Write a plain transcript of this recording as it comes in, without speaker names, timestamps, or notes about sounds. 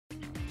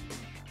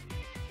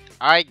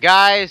Alright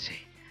guys,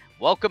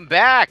 welcome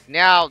back.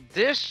 Now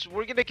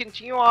we're gonna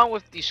continue on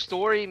with the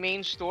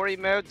main story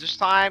mode. This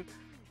time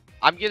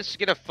I'm just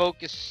gonna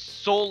focus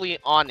solely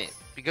on it.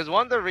 Because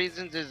one of the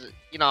reasons is,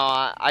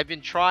 I've been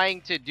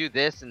trying to do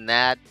this and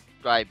that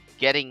by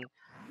getting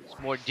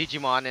more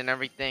Digimon and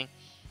everything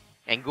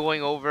and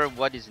going over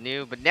what is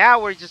new. But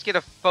now we're just gonna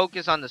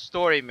focus on the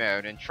story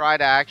mode and try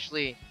to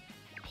actually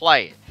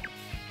play it.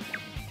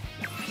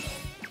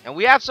 And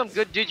we have some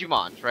good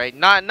Digimons, right?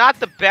 Not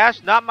the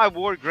best, not my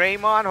War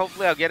Greymon.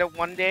 Hopefully I'll get it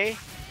one day.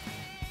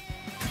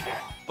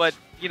 But,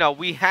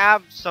 we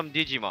have some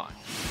Digimon.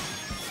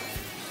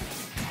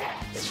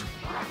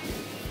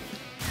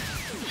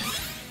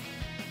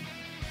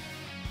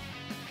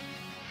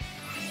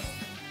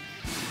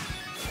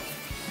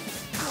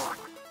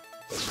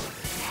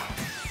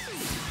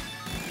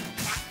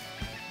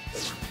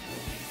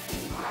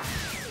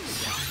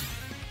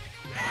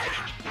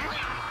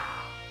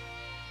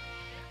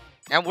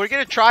 And we're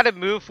going to try to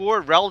move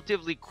forward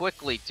relatively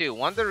quickly, too.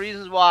 One of the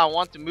reasons why I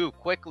want to move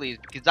quickly is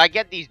because I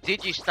get these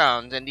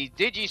Digistones. And these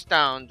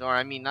Digistones, or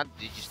I mean, not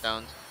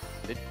Digistones.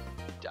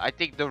 I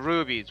think the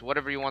Rubies,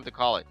 whatever you want to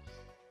call it.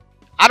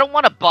 I don't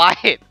want to buy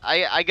it.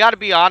 I got to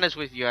be honest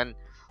with you. And,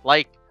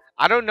 like,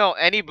 I don't know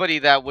anybody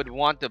that would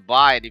want to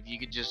buy it if you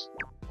could just...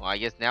 Well, I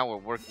guess now we're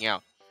working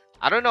out.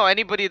 I don't know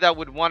anybody that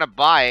would want to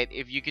buy it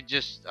if you could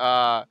just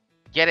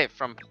get it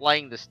from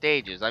playing the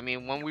stages. I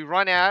mean, when we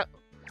run out,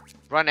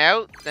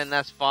 then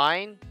that's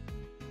fine.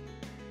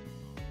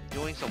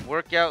 Doing some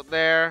workout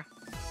there.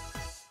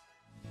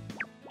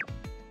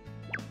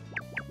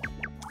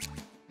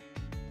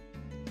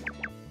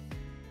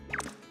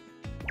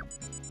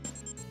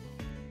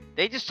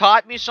 They just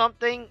taught me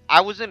something.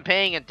 I wasn't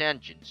paying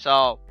attention.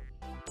 So,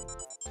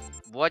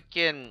 what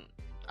can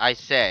I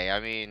say? I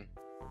mean,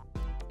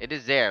 it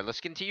is there.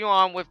 Let's continue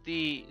on with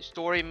the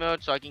story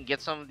mode so I can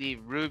get some of the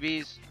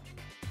rubies.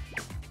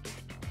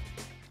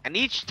 And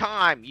each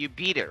time you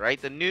beat it,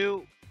 right? The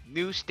new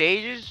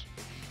stages.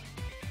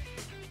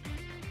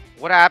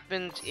 What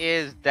happens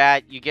is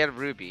that you get a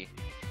ruby.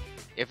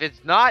 If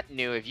it's not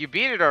new, if you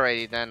beat it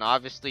already, then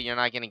obviously you're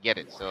not gonna get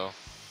it. So,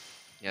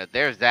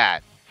 there's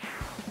that.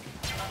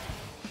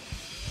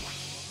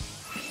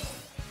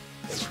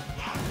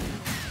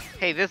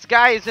 Hey, this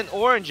guy isn't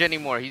orange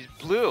anymore. He's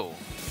blue.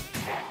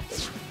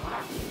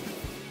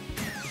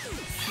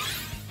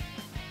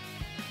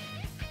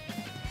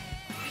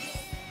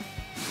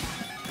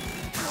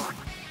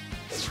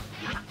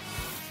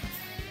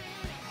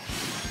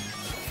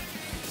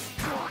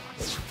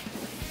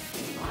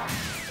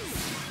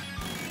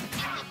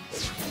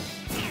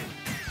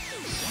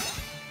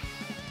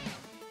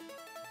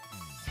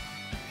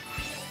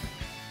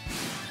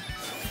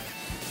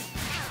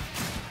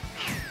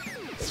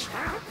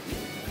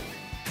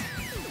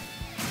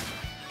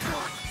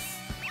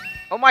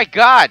 Oh my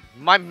god,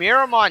 my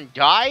Miramon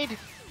died?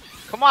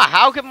 Come on,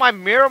 how can my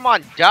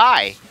Miramon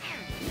die?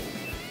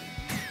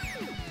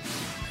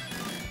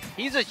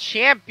 He's a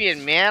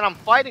champion, man. I'm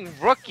fighting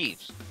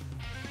rookies.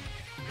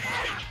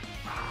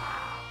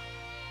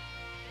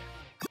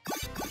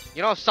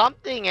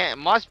 Something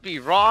must be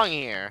wrong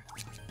here.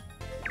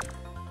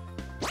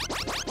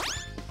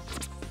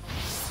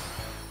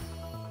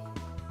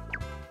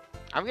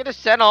 I'm gonna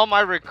send all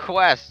my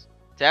requests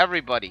to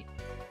everybody.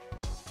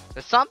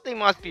 But something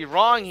must be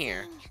wrong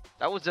here.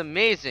 That was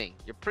amazing.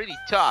 You're pretty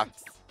tough.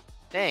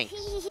 Thanks.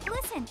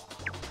 Listen.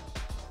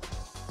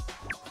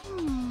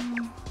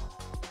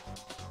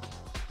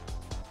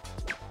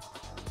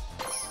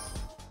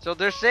 So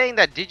they're saying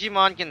that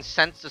Digimon can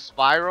sense the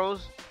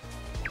spirals?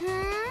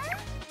 Amazing!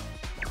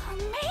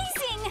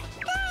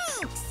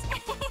 Thanks!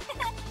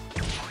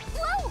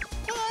 Whoa!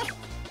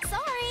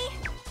 Sorry.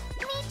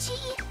 Michi.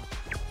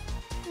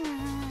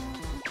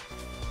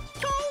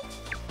 Okay.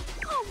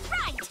 All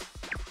right.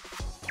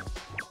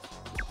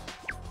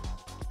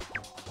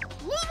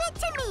 Leave it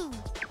to me.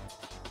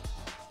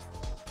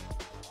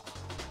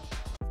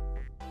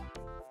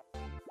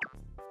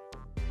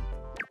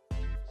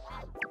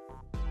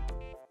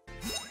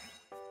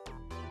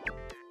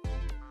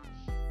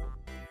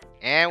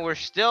 And we're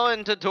still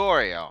in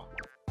tutorial.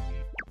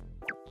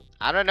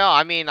 I don't know.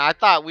 I mean, I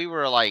thought we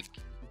were like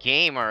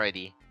game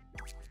already.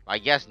 I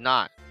guess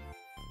not.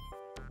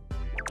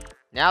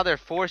 Now they're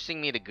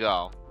forcing me to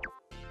go.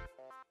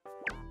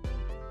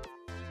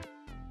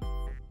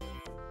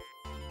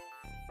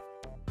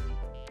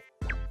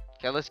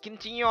 Okay, let's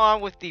continue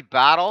on with the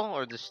battle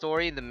or the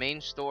story, the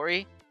main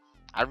story.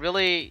 I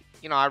really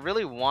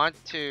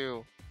want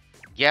to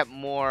get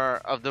more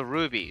of the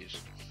rubies.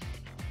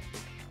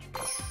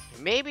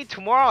 Maybe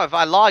tomorrow if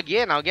I log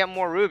in, I'll get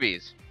more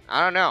rubies.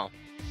 I don't know.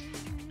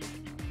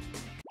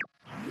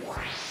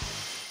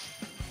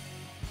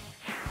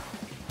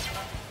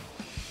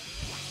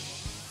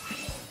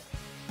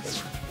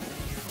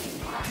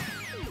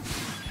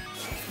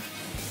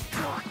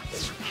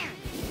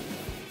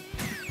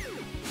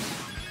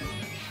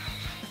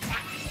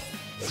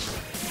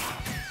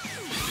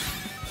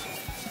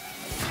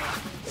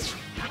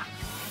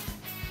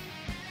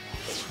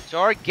 So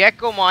our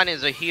Gekkomon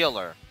is a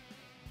healer.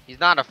 He's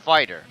not a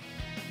fighter.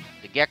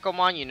 The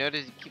Gekkomon, you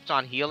notice he keeps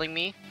on healing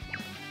me?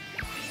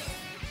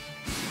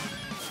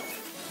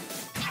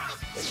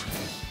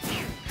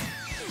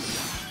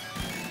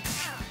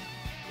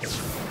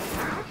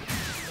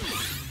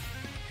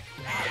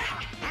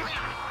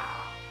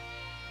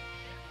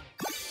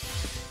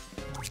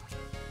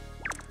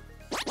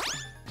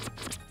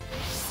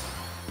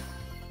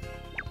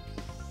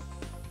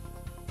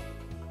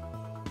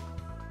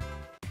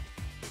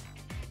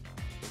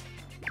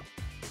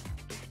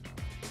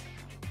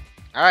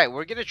 Alright,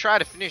 we're gonna try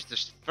to finish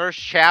this first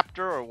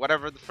chapter, or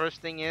whatever the first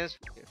thing is.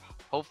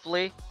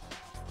 Hopefully.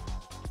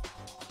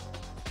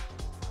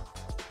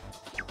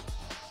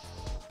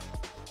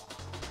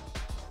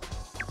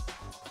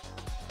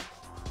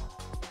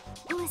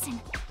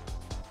 Listen.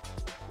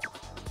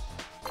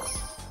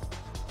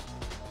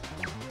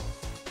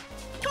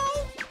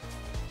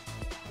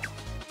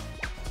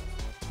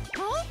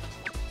 Huh?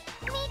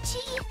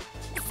 Michi!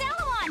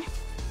 Salomon!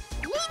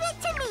 Leave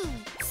it to me!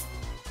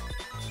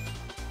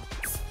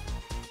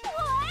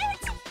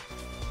 What?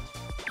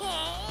 No!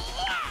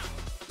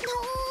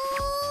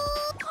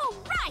 All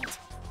right!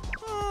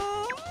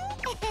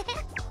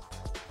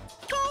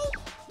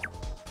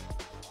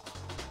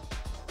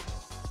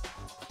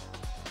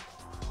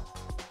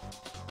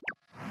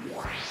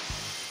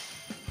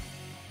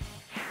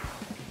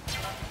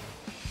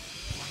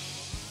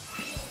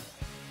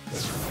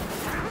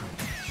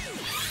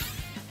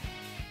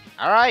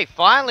 Alright,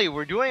 finally,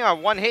 we're doing our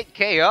one-hit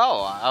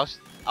KO. I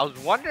was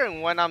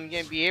wondering when I'm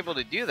gonna be able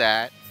to do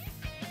that.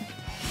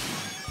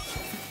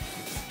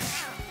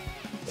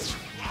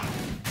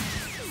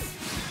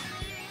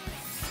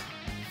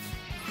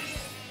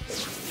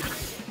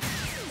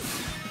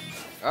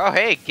 Oh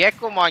hey,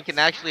 Gekkomon can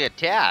actually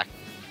attack.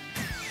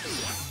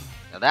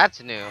 Now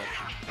that's new.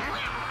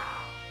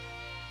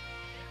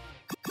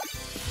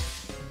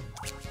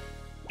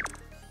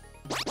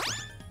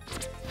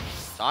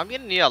 So I'm gonna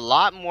need a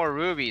lot more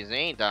rubies,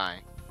 ain't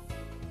I?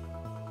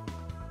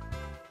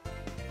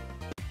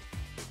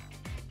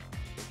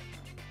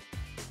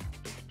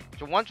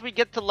 So once we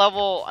get to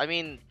level,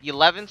 the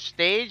 11th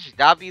stage,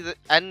 that'll be the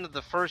end of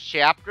the first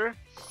chapter.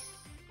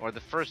 Or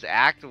the first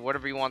act, or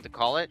whatever you want to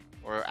call it.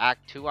 Or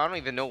Act 2, I don't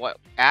even know what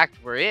act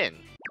we're in.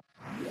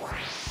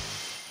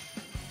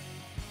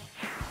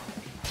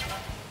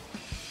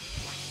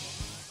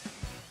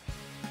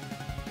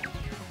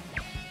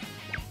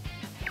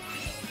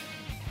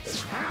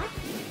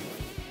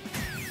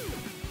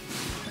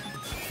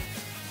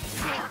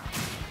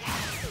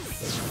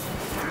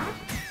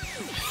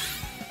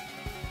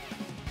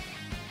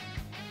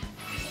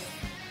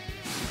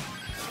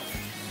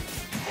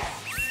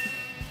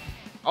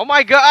 Oh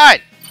my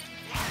god!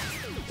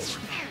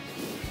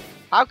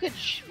 How could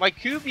my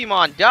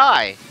Kuwagamon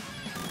die?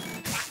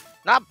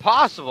 Not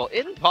possible.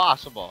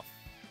 Impossible.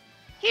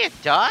 Can't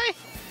die.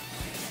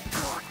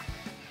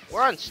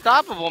 We're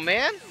unstoppable,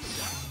 man.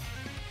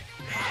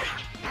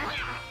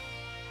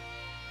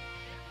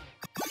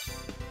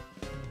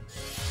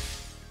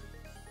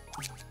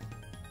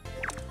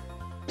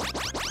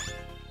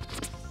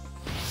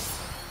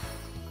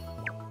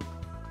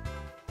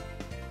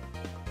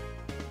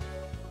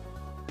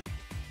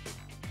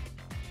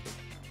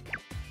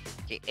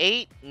 Okay,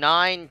 8,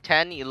 9,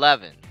 10,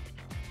 11.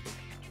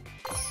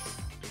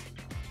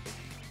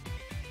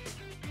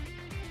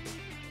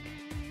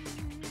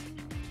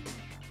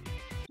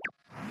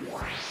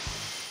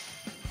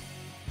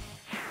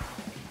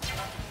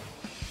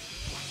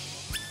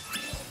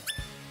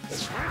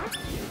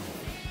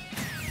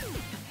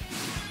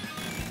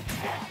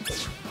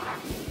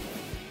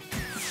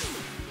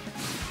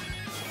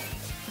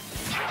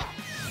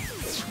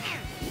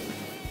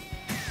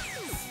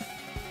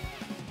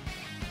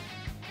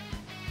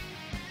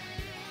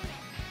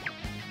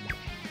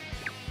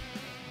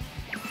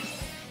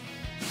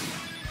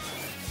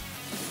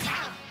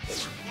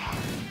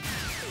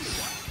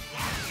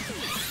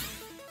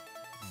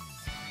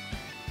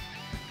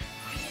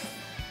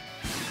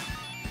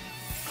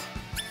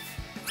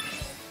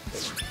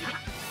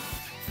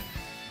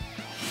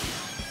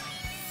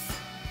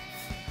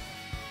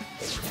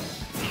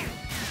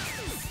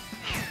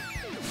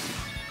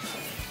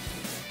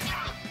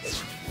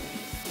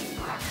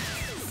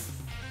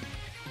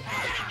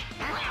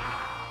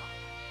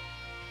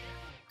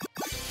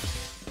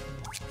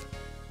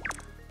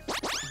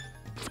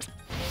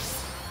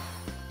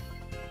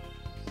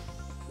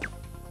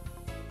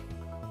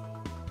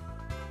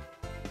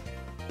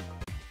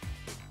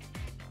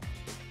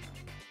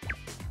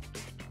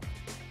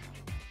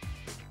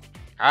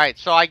 Alright,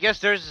 so I guess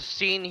there's a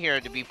scene here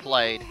to be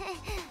played.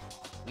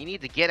 We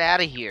need to get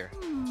out of here.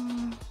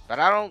 But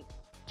I don't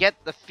get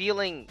the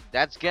feeling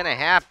that's gonna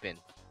happen.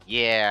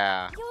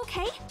 Yeah. You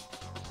okay?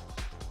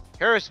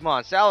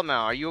 Harrismon, Salomon,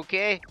 are you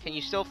okay? Can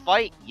you still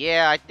fight?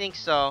 Yeah, I think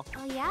so.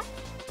 Oh yeah?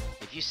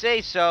 If you say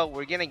so,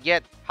 we're gonna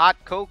get hot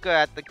coca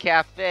at the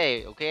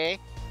cafe, okay?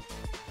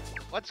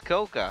 What's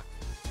coca?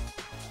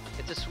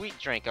 It's a sweet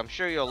drink. I'm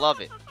sure you'll love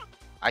it.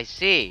 I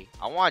see.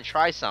 I want to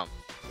try some.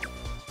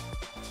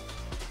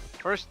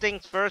 First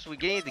things first, we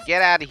need to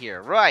get out of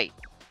here. Right.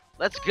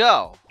 Let's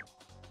go.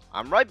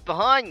 I'm right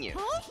behind you.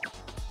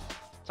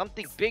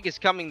 Something big is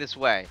coming this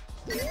way.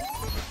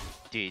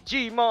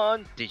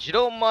 Digimon,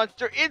 digital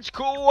monster, it's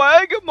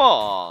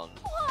Kuwagamon!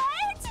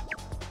 What?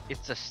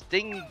 It's a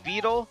stinging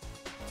beetle?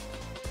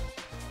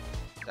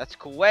 That's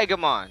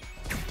Kuwagamon.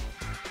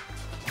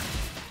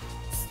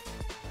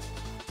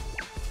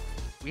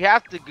 We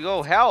have to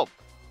go help.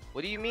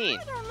 What do you mean?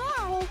 I don't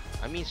know.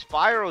 I mean,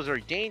 Spyros are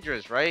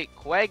dangerous, right?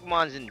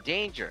 Kuwagamon's in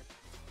danger.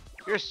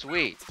 You're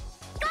sweet.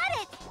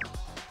 Got it.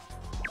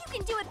 You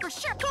can do it for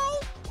sure. Go.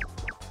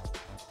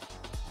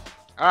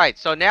 Alright,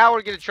 so now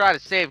we're gonna try to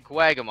save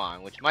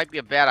Kuwagamon, which might be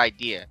a bad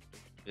idea.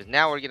 Because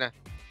now we're gonna...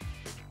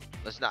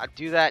 Let's not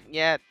do that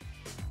yet.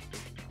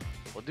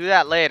 We'll do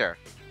that later.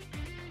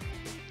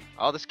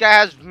 Oh, this guy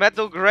has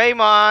Metal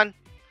Greymon!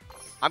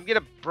 I'm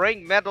gonna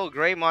bring Metal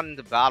Greymon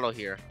into battle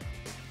here.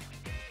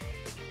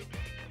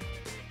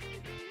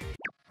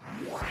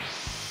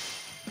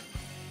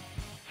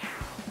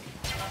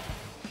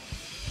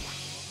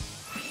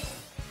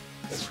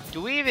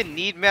 Do we even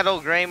need Metal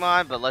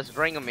Greymon? But let's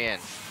bring him in.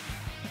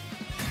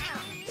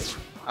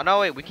 Oh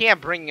no, wait, we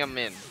can't bring him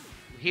in.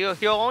 He'll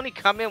only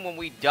come in when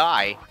we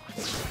die.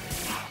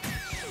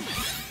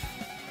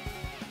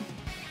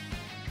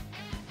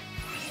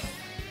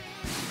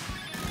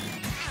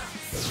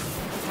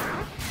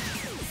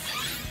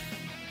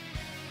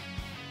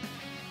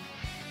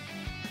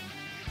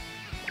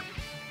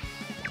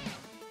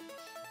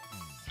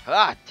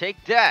 Ah,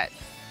 take that.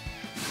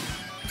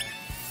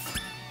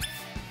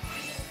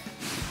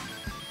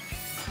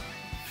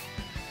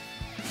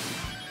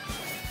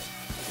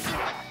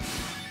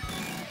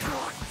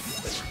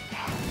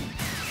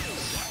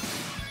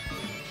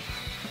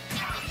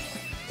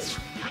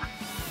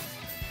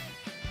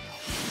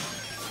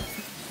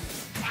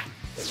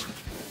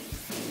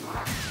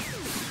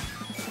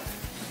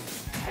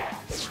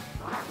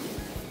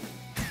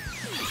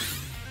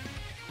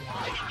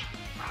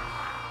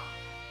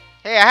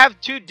 Hey, I have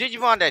 2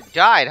 Digimon that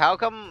died. How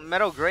come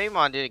Metal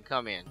Greymon didn't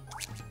come in?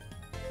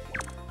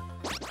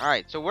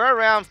 Alright, so we're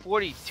around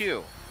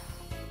 42.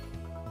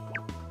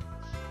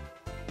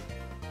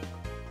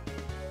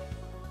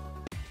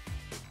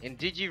 In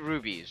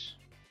Digi-Rubies.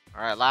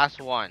 Alright, last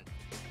one.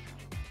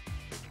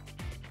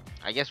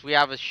 I guess we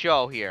have a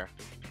show here.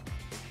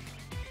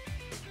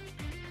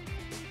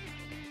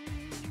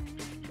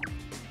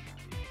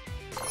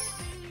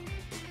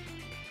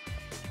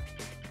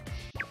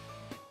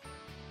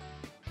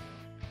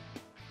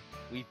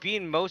 We've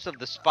beaten most of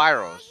the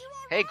Spyros.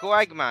 Hey,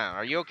 Kuwagamon,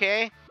 are you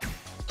okay?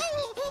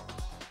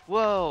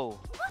 Whoa.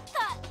 What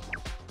the?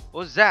 What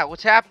was that?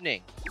 What's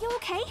happening? You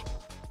okay?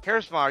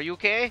 Harrisma, are you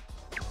okay?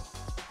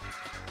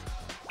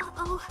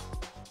 Uh-oh.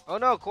 Oh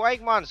no,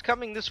 Kuwagamon's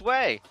coming this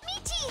way.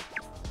 Michi!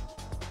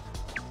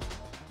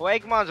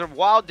 Kuwagamons are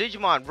wild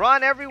Digimon.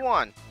 Run,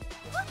 everyone!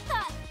 What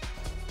the?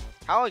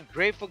 How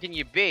ungrateful can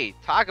you be?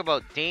 Talk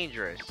about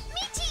dangerous.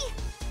 Michi!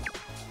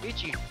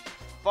 Michi,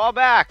 fall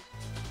back!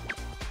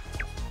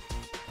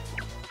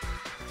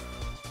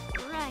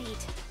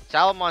 Right.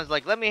 Salamon's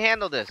like, let me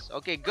handle this.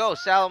 Okay, go,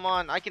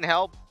 Salamon. I can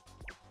help.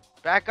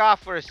 Back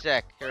off for a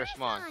sec,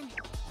 Harrismon.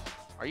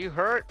 Are you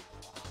hurt?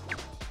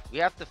 We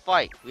have to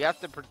fight. We have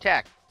to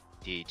protect.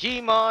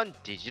 Digimon,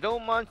 digital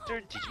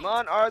monster,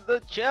 Digimon are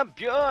the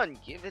champion.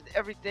 Give it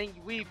everything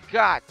we've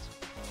got.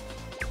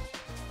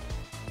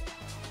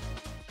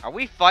 Are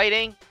we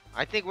fighting?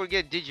 I think we're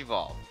getting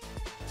Digivolve.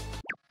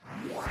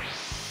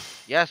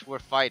 Yes, we're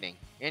fighting.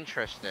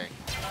 Interesting.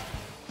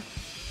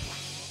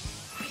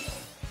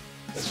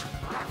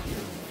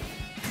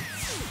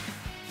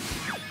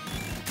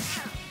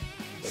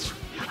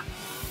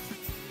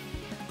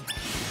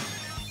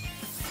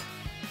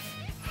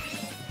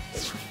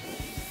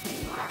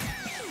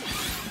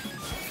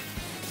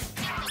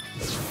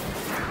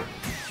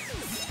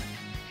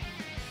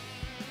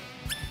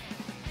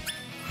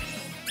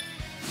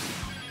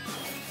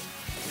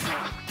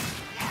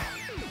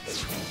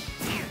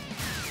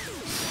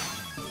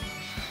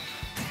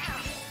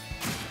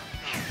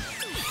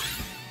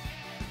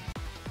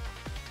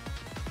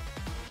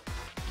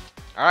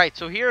 Alright,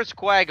 so here's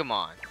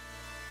Kuwagamon.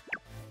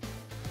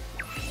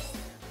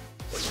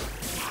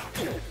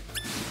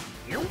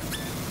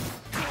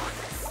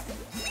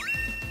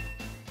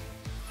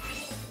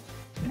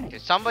 Okay,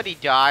 somebody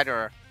died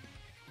or...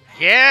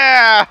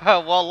 Yeah!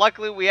 Well,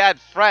 luckily we had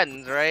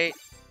friends, right?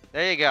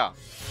 There you go.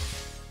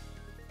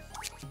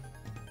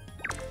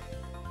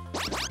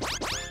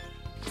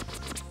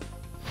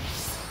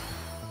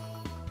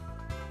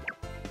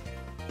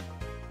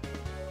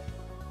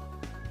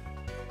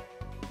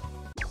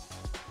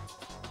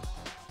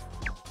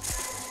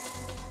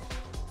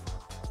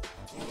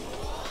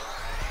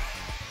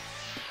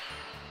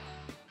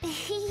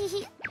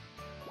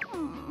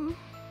 Hmm.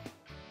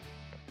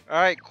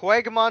 Alright,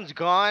 Kuwagamon's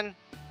gone.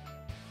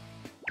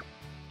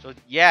 So,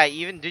 yeah,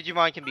 even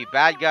Digimon can be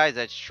bad guys,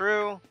 that's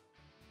true.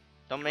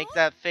 Don't make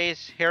that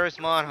face,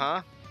 Harrismon,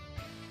 huh?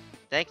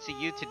 Thanks to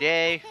you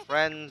today,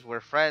 friends, we're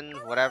friends,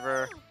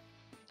 whatever.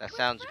 That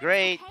sounds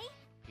great. Okay.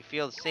 You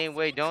feel the same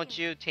way, don't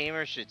you?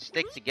 Tamers should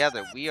stick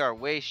together. We are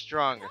way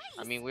stronger.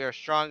 I mean, we are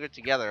stronger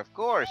together, of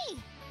course.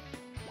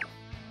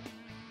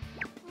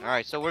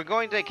 Alright, so we're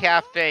going to a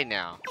cafe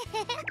now.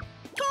 Okay.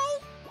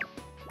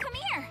 Come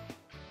here.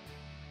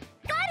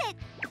 Got it.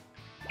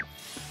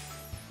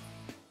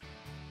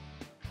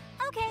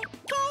 Okay.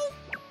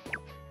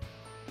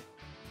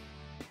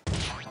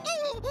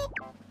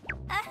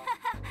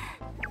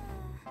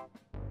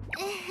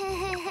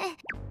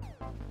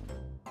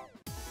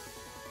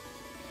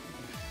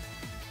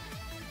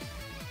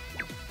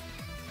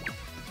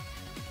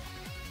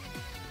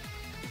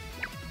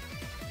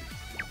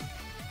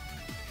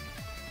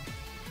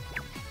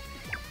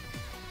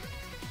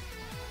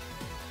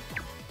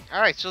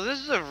 Alright, so this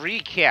is a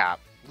recap.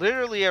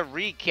 Literally a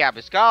recap.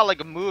 It's kind of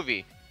like a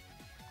movie.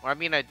 Or I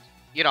mean, an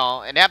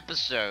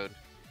episode.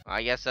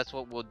 I guess that's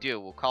what we'll do.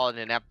 We'll call it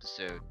an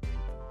episode.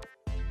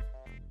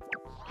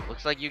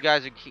 Looks like you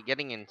guys are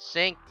getting in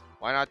sync.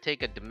 Why not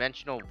take a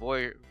dimensional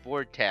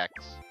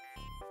vortex?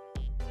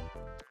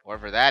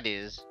 Whatever that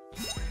is.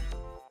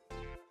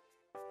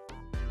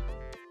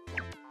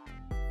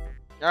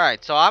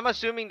 Alright, so I'm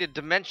assuming the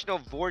dimensional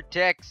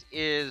vortex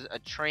is a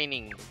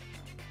training.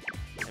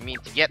 I mean,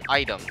 to get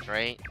items,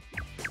 right?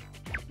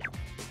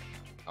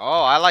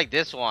 Oh, I like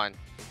this one.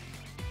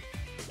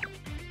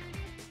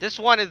 This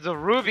one is the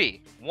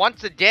ruby.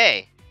 Once a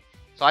day.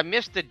 So I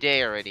missed a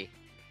day already.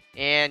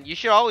 And you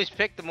should always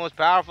pick the most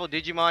powerful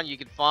Digimon you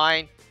can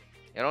find.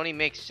 It only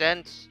makes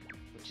sense.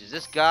 Which is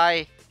this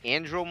guy,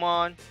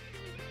 Andromon.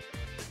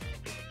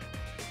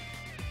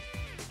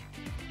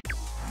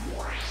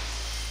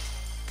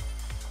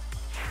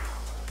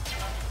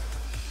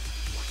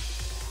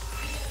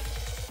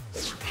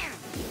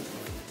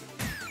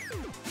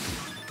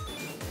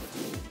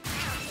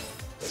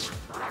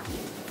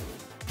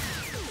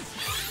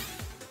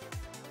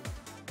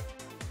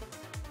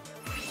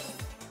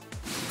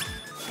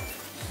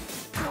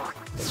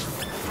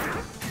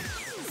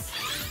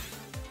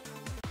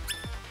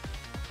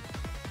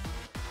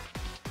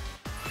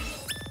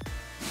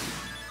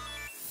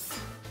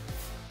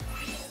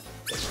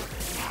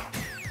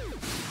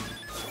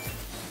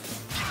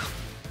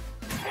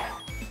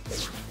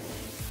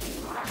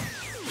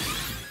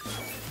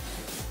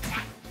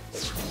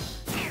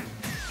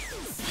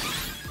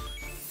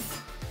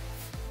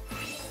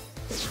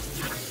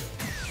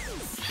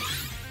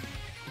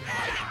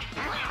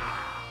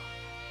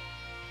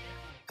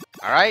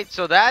 Alright,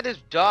 so that is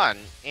done,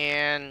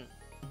 and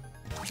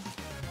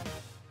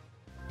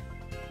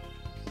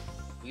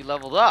we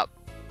leveled up.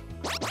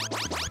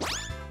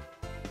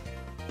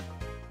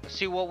 Let's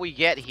see what we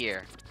get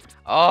here.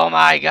 Oh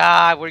my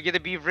god, we're gonna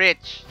be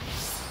rich.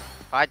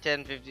 5,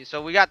 10, 50,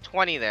 so we got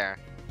 20 there.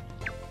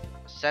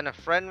 Send a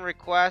friend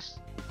request.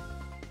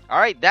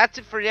 Alright, that's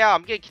it for now.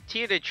 I'm gonna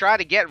continue to try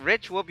to get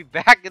rich. We'll be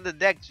back in the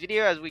next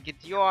video as we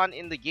continue on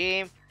in the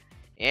game.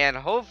 And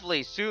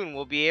hopefully soon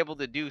we'll be able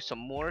to do some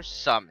more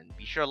summon.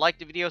 Be sure to like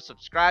the video,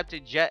 subscribe to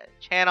the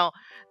channel.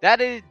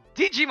 That is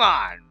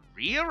Digimon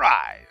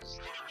ReArise.